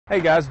Hey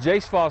guys,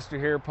 Jace Foster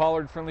here,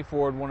 Pollard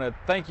Ford. Want to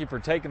thank you for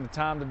taking the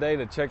time today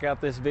to check out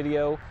this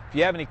video. If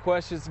you have any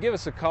questions, give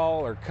us a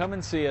call or come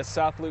and see us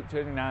South Loop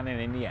 29 in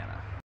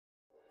Indiana.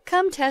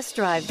 Come test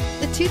drive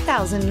the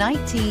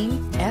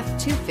 2019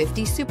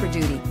 F-250 Super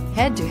Duty.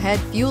 Head-to-head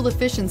fuel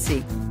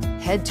efficiency,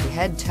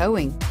 head-to-head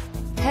towing,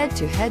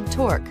 head-to-head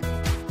torque.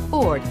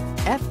 Ford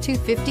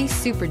F-250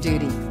 Super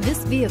Duty.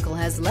 This vehicle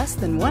has less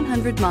than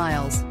 100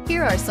 miles.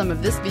 Here are some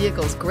of this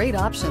vehicle's great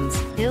options: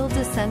 hill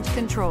descent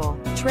control,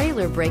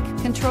 trailer brake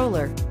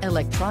controller,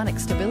 electronic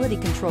stability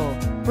control,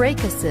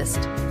 brake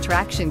assist,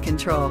 traction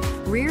control,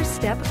 rear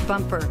step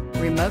bumper,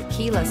 remote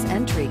keyless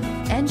entry,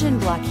 engine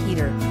block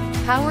heater,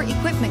 power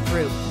equipment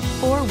group,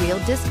 four-wheel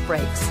disc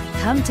brakes.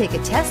 Come take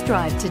a test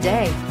drive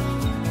today.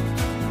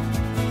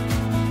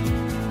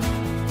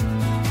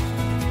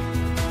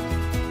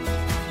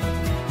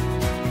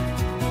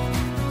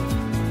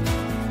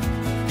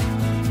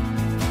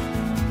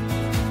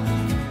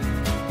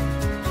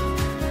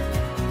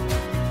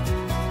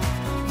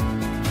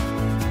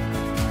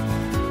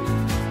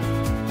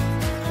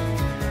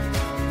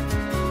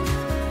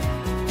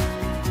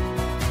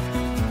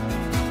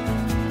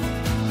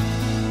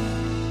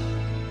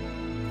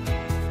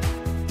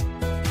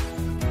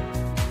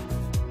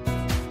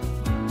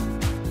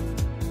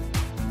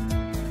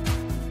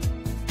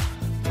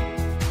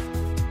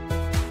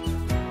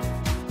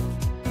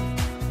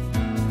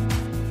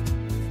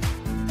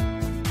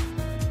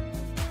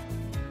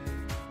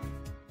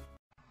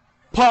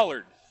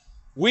 Pollard,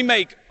 we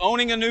make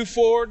owning a new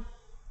Ford